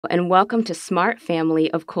And welcome to Smart Family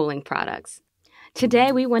of Cooling Products.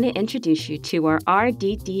 Today we want to introduce you to our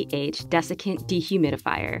RDDH Desiccant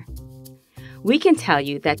Dehumidifier. We can tell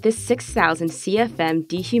you that this 6,000 CFM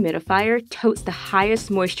dehumidifier totes the highest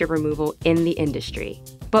moisture removal in the industry.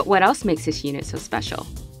 But what else makes this unit so special?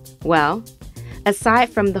 Well, aside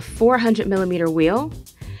from the 400 millimeter wheel,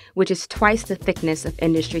 which is twice the thickness of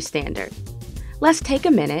industry standard, let's take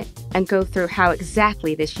a minute and go through how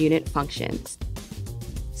exactly this unit functions.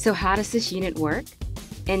 So how does this unit work?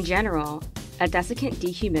 In general, a desiccant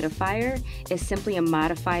dehumidifier is simply a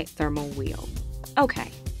modified thermal wheel. Okay,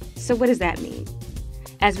 so what does that mean?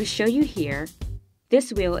 As we show you here,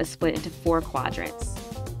 this wheel is split into 4 quadrants.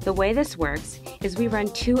 The way this works is we run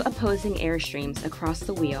 2 opposing air streams across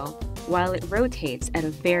the wheel while it rotates at a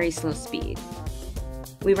very slow speed.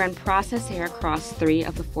 We run process air across 3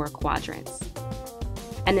 of the 4 quadrants.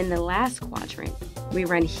 And in the last quadrant, we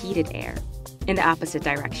run heated air in the opposite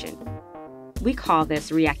direction. We call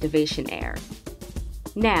this reactivation air.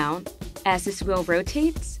 Now, as this wheel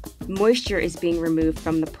rotates, moisture is being removed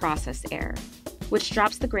from the process air, which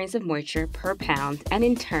drops the grains of moisture per pound and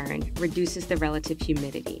in turn reduces the relative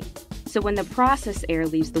humidity. So when the process air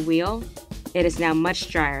leaves the wheel, it is now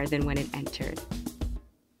much drier than when it entered.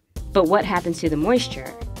 But what happens to the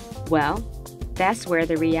moisture? Well, that's where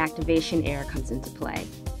the reactivation air comes into play.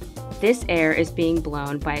 This air is being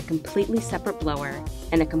blown by a completely separate blower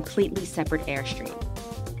and a completely separate airstream.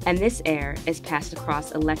 And this air is passed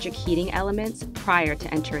across electric heating elements prior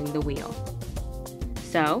to entering the wheel.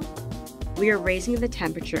 So, we are raising the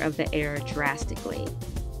temperature of the air drastically.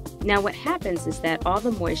 Now what happens is that all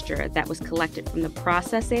the moisture that was collected from the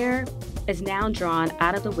process air is now drawn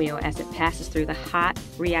out of the wheel as it passes through the hot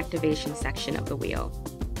reactivation section of the wheel.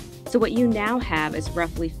 So what you now have is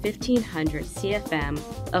roughly 1,500 CFM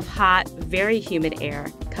of hot, very humid air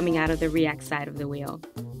coming out of the react side of the wheel.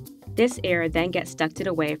 This air then gets ducted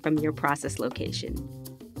away from your process location,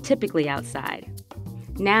 typically outside.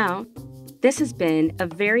 Now, this has been a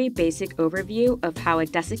very basic overview of how a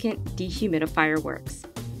desiccant dehumidifier works,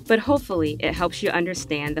 but hopefully it helps you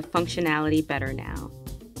understand the functionality better now.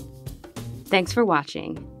 Thanks for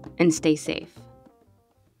watching, and stay safe.